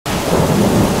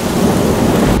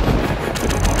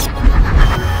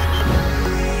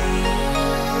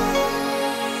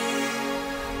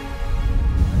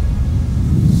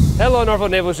Hello,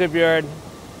 Norfolk Naval Shipyard.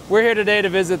 We're here today to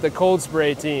visit the cold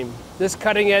spray team. This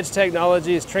cutting-edge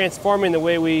technology is transforming the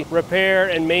way we repair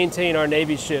and maintain our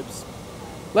Navy ships.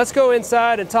 Let's go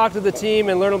inside and talk to the team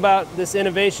and learn about this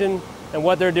innovation and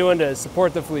what they're doing to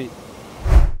support the fleet.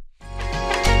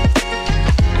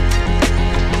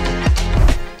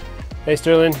 Hey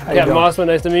Sterling, Jip Mosman,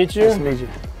 nice to meet you. Nice to meet you.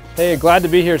 Hey, glad to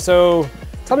be here. So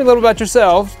tell me a little about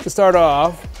yourself to start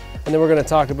off, and then we're going to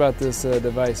talk about this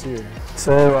device here.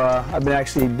 So I've been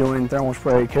actually doing thermal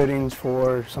spray coatings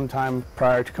for some time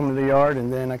prior to coming to the yard,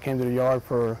 and then I came to the yard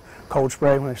for cold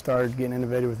spray when I started getting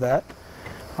innovative with that.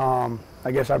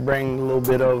 I guess I bring a little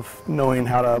bit of knowing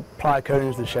how to apply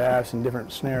coatings to shafts and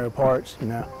different scenario parts, you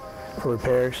know, for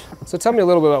repairs. So tell me a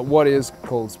little bit about what is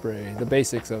cold spray, the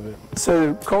basics of it.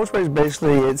 So cold spray is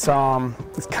basically, it's kind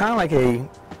of like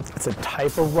it's a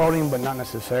type of welding, but not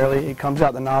necessarily. It comes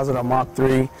out the nozzle of Mach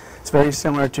 3. It's very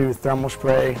similar to thermal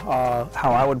spray.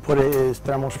 How I would put it is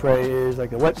thermal spray is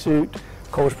like a wetsuit.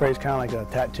 Cold spray is kind of like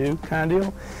a tattoo kind of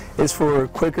deal. It's for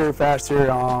quicker, faster,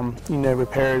 you know,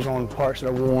 repairs on parts that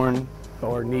are worn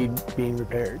or need being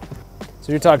repaired.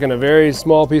 So you're talking a very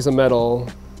small piece of metal,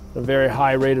 a very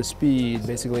high rate of speed,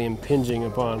 basically impinging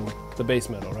upon the base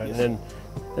metal, right? Yes. And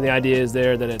the idea is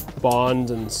there that it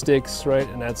bonds and sticks, right?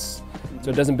 And that's,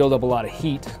 so it doesn't build up a lot of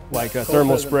heat like a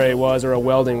thermal spray was or a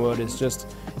welding would. It's just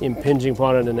impinging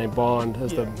upon it and they bond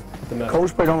as the metal. Cold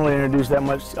spray don't really introduce that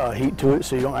much heat to it,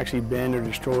 so you don't actually bend or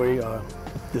destroy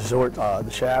the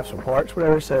shafts or parts,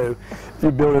 whatever. So you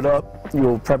build it up,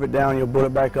 you'll prep it down, you'll build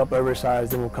it back up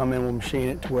oversized, then we'll come in, we'll machine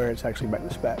it to where it's actually back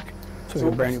to spec. So it's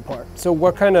a brand new part. So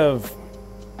what kind of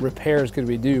repairs could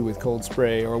we do with cold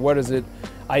spray, or what is it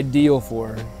ideal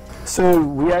for? So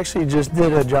we actually just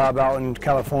did a job out in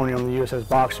California on the USS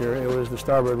Boxer. It was the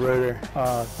starboard rotor.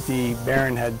 The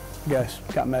bearing had,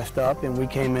 got messed up, and we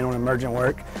came in on emergent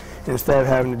work. Instead of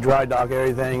having to dry dock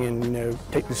everything and, you know,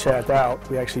 take the shaft out,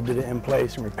 we actually did it in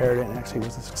place and repaired it, and actually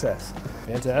was a success.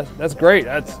 Fantastic. That's great.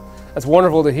 That's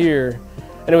wonderful to hear.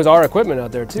 And it was our equipment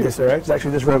out there too. Yes, sir. It's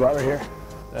actually this robot right here.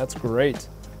 That's great.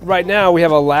 Right now we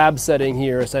have a lab setting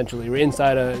here essentially. We're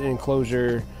inside an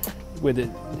enclosure with it.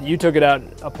 You took it out,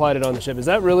 applied it on the ship. Is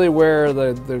that really where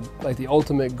the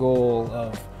ultimate goal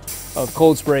of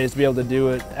cold spray is, to be able to do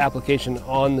it application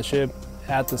on the ship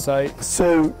at the site?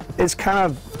 So it's kind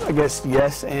of, I guess,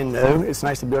 yes and no. It's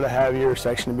nice to be able to have your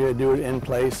section to be able to do it in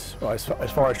place as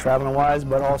far as traveling wise,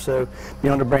 but also be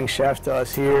able to bring shafts to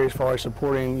us here as far as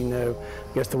supporting, you know,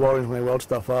 I guess the welders when they weld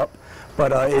stuff up.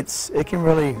 But it can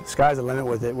really, sky's the limit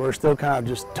with it. We're still kind of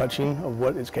just touching of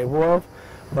what it's capable of,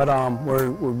 but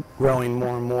we're growing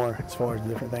more and more as far as the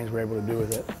different things we're able to do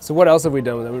with it. So what else have we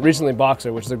done with it? Recently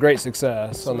Boxer, which is a great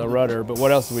success on the rudder, but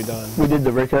what else have we done? We did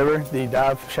the rickover, the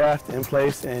dive shaft in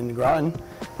place in Groton.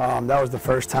 That was the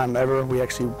first time ever we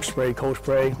actually sprayed cold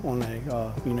spray on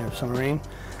a you know, submarine.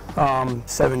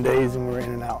 7 days and we were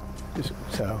in and out.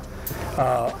 So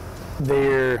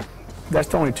that's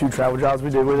the only 2 travel jobs we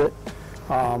did with it.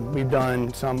 We've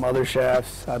done some other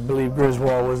shafts. I believe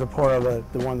Griswold was a part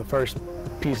of one of the first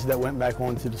pieces that went back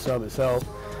onto the sub itself.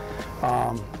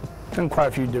 Done quite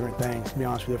a few different things, to be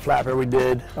honest with you. Flapper we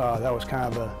did, that was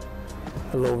kind of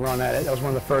a little run at it. That was one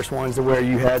of the first ones to where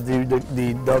you had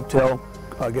the dovetail,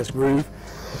 I guess, groove.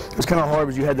 It was kind of hard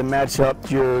because you had to match up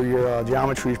your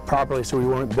geometries properly so we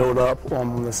wouldn't build up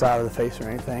on the side of the face or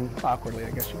anything awkwardly,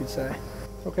 I guess you could say.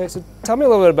 Okay, so tell me a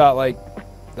little bit about like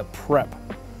the prep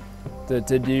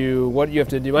to do what you have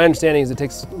to do. My understanding is it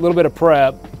takes a little bit of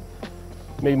prep,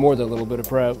 maybe more than a little bit of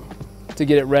prep, to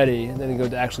get it ready, and then go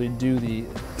to actually do the.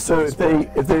 So if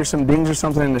there's some dings or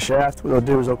something in the shaft, what they'll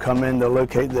do is they'll come in, they'll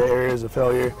locate the areas of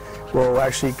failure. We'll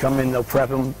actually come in, they'll prep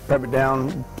it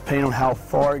down. Depending on how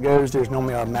far it goes, there's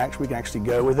normally a max we can actually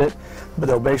go with it, but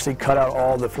they'll basically cut out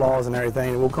all the flaws and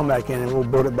everything, and we'll come back in and we'll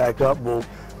build it back up.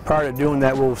 Prior to doing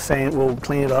that, we'll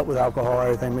clean it up with alcohol or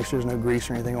everything, make sure there's no grease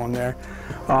or anything on there.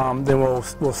 Then we'll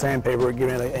sandpaper it, give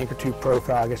it like Anchor 2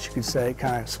 profile, I guess you could say. It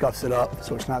kind of scuffs it up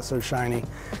so it's not so shiny.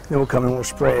 Then we'll come in, we'll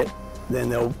spray it. Then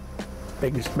they'll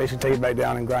basically take it back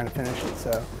down and grind and finish it.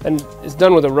 So. And it's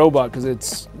done with a robot because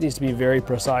it needs to be very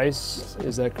precise.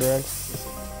 Is that correct?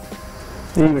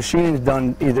 The machine is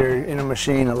done either in a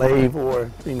machine, a lathe,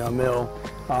 or, you know, a mill.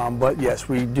 But yes,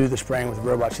 we do the spraying with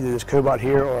robots, either this cobot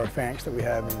here or a Phalanx that we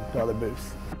have in the other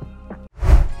booth.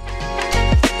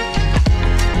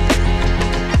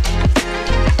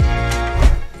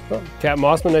 Well, Capt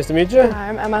Mosman, nice to meet you. Hi,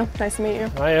 I'm Emma. Nice to meet you.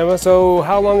 Hi, Emma. So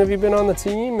how long have you been on the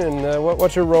team, and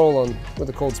what's your role with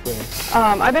the cold spray?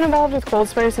 I've been involved with cold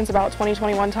spray since about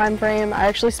 2021 time frame. I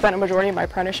actually spent a majority of my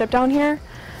apprenticeship down here.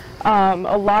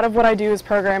 A lot of what I do is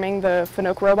programming the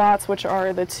Fanuc robots, which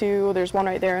are the two, there's one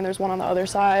right there and there's one on the other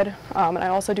side. And I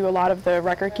also do a lot of the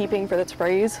record keeping for the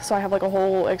sprays. So I have like a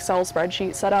whole Excel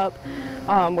spreadsheet set up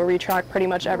where we track pretty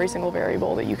much every single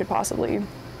variable that you could possibly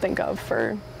think of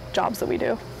for jobs that we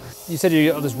do. You said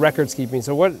you do this records keeping,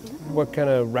 so what kind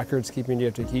of records keeping do you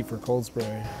have to keep for cold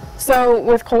spray? So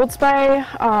with cold spray,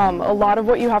 a lot of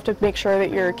what you have to make sure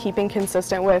that you're keeping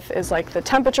consistent with is like the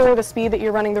temperature, the speed that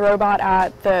you're running the robot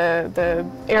at, the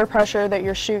air pressure that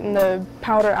you're shooting the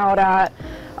powder out at.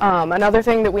 Another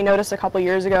thing that we noticed a couple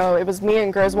years ago, it was me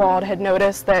and Griswold had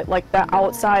noticed that like the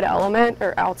outside element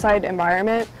or outside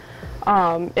environment,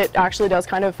 it actually does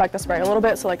kind of affect the spray a little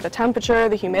bit. So like the temperature,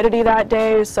 the humidity that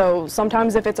day. So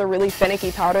sometimes if it's a really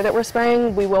finicky powder that we're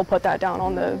spraying, we will put that down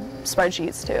on the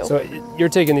spreadsheets too. So you're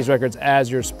taking these records as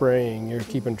you're spraying, you're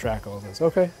keeping track of all this.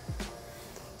 Okay.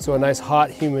 So a nice hot,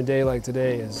 humid day like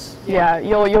today is... Yeah,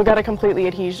 you'll get a completely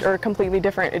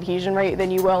different adhesion rate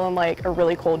than you will in like a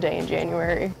really cold day in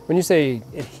January. When you say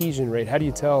adhesion rate, how do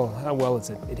you tell how well it's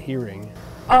adhering?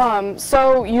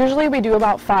 So usually we do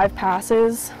about 5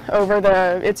 passes over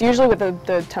it's usually with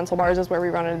the tensile bars is where we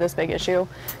run into this big issue.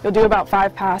 You'll do about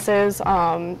 5 passes,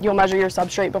 you'll measure your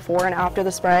substrate before and after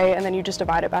the spray, and then you just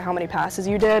divide it by how many passes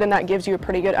you did, and that gives you a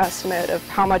pretty good estimate of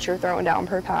how much you're throwing down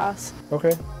per pass.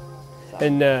 Okay.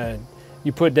 And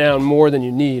you put down more than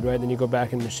you need, right? Then you go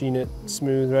back and machine it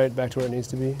smooth, right? Back to where it needs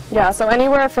to be? Yeah, so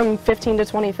anywhere from 15 to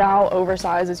 20 thou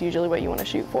oversize is usually what you want to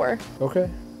shoot for. Okay.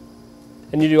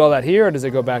 And you do all that here, or does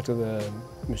it go back to the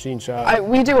machine shop?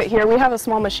 We do it here. We have a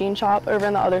small machine shop over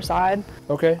on the other side.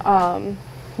 Okay.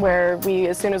 Where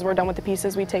as soon as we're done with the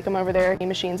pieces, we take them over there. He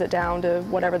machines it down to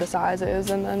whatever the size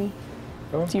is, and then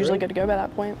it's usually good to go by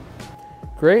that point.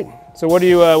 Great. So what do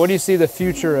you see the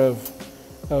future of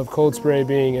cold spray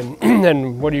being,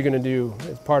 and what are you going to do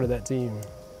as part of that team?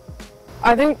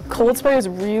 I think cold spray is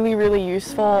really, really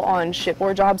useful on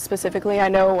shipboard jobs specifically.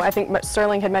 I think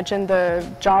Sterling had mentioned the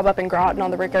job up in Groton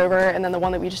on the Rickover, and then the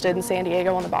one that we just did in San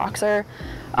Diego on the Boxer.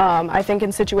 I think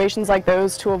in situations like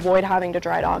those, to avoid having to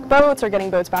dry dock boats or getting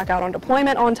boats back out on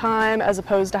deployment on time, as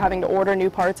opposed to having to order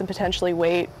new parts and potentially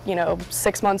wait,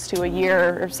 6 months to a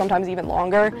year or sometimes even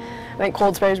longer, I think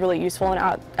cold spray is really useful in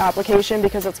application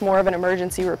because it's more of an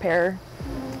emergency repair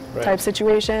type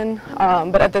situation.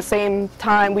 But at the same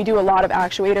time, we do a lot of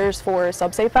actuators for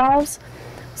subsafe valves.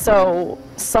 So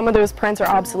some of those prints are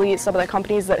obsolete. Some of the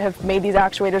companies that have made these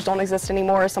actuators don't exist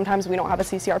anymore. Sometimes we don't have a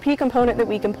CCRP component that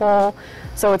we can pull.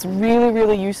 So it's really,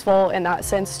 really useful in that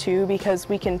sense too, because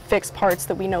we can fix parts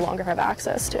that we no longer have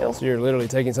access to. So you're literally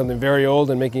taking something very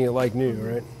old and making it like new,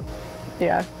 right?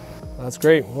 Yeah. That's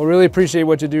great. Well, really appreciate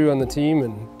what you do on the team,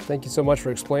 and thank you so much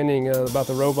for explaining about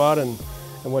the robot and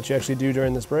what you actually do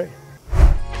during the spray.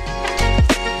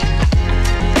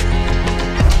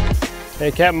 Hey,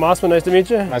 Captain Mosman, nice to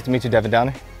meet you. Nice to meet you, Devin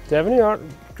Downey. Devin,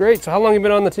 great. So how long have you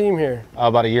been on the team here?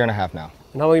 About 1.5 years now.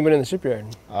 And how long have you been in the shipyard?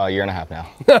 1.5 years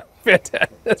now.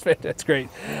 Fantastic. That's fantastic. That's great.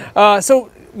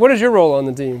 So what is your role on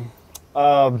the team?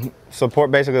 Support,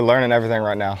 basically learning everything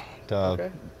right now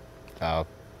to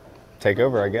take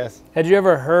over, I guess. Had you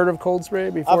ever heard of cold spray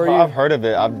before? I've heard of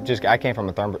it. I came from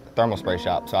a thermal spray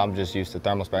shop, so I'm just used to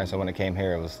thermal spray. So when it came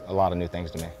here, it was a lot of new things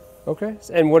to me. Okay.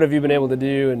 And what have you been able to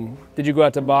do? And did you go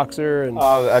out to Boxer? And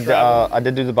I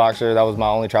did do the Boxer. That was my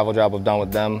only travel job I've done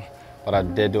with them. But I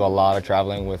did do a lot of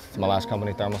traveling with my last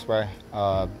company, Thermal Spray.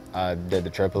 I did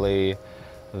the Tripoli,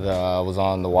 I was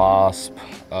on the Wasp,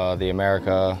 the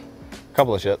America, a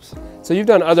couple of ships. So you've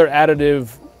done other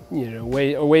additive,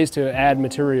 ways to add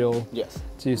material. Yes.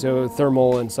 So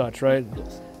thermal and such, right?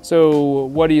 Yes. So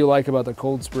what do you like about the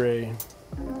cold spray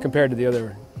compared to the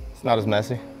other? It's not as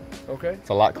messy. Okay. It's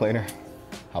a lot cleaner.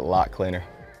 A lot cleaner.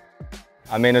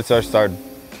 I mean, it's a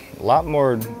lot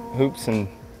more hoops and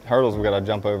hurdles we gotta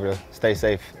jump over to stay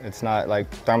safe. It's not like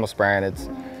thermal spraying, I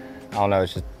don't know,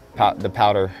 it's just the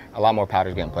powder, a lot more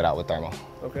powder's getting put out with thermal.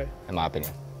 Okay. In my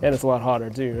opinion. And it's a lot hotter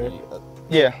too, right?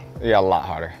 Yeah, a lot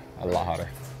hotter, a lot hotter.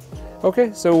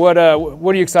 Okay, so what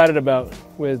are you excited about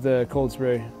with cold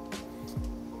spray?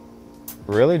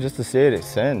 Really, just to see it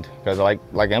ascend, because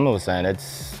like Emma was saying,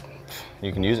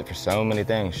 you can use it for so many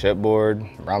things, shipboard,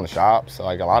 around the shops,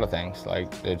 like a lot of things. Like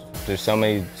there's so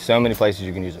many places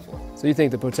you can use it for. So you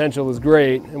think the potential is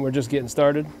great and we're just getting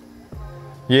started?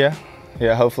 Yeah,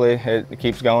 hopefully it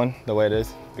keeps going the way it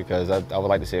is, because I would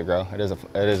like to see it grow. It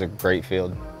is a great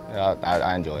field.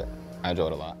 I enjoy it. I enjoy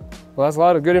it a lot. Well, that's a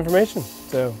lot of good information,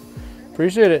 so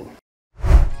appreciate it.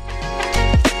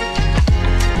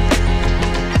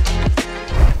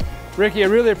 Ricky, I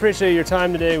really appreciate your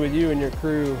time today with you and your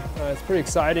crew. It's pretty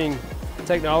exciting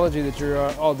technology that you're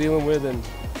all dealing with, and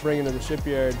bringing to the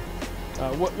shipyard.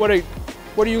 What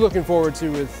are you looking forward to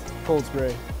with cold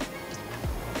spray?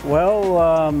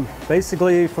 Well,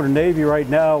 basically for the Navy right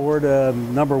now, we're the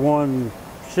 #1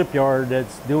 shipyard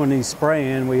that's doing these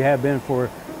spraying. We have been for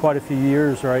quite a few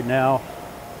years right now.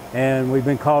 And we've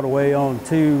been called away on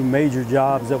 2 major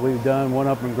jobs that we've done, one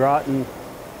up in Groton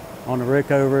on the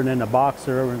Rickover and then the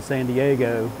Boxer over in San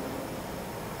Diego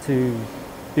to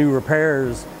do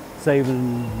repairs,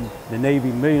 saving the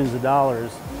Navy millions of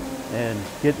dollars and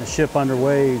getting the ship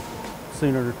underway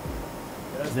sooner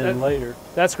than later.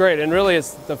 That's great, and really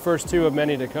it's the first 2 of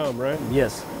many to come, right?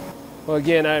 Yes. Well,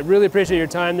 again, I really appreciate your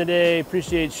time today,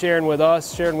 appreciate sharing with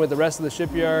us, sharing with the rest of the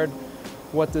shipyard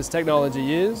what this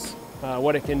technology is,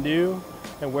 what it can do,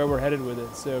 and where we're headed with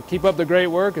it. So keep up the great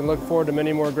work and look forward to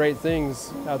many more great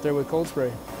things out there with cold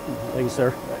spray. Thank you,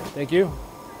 sir. Thank you.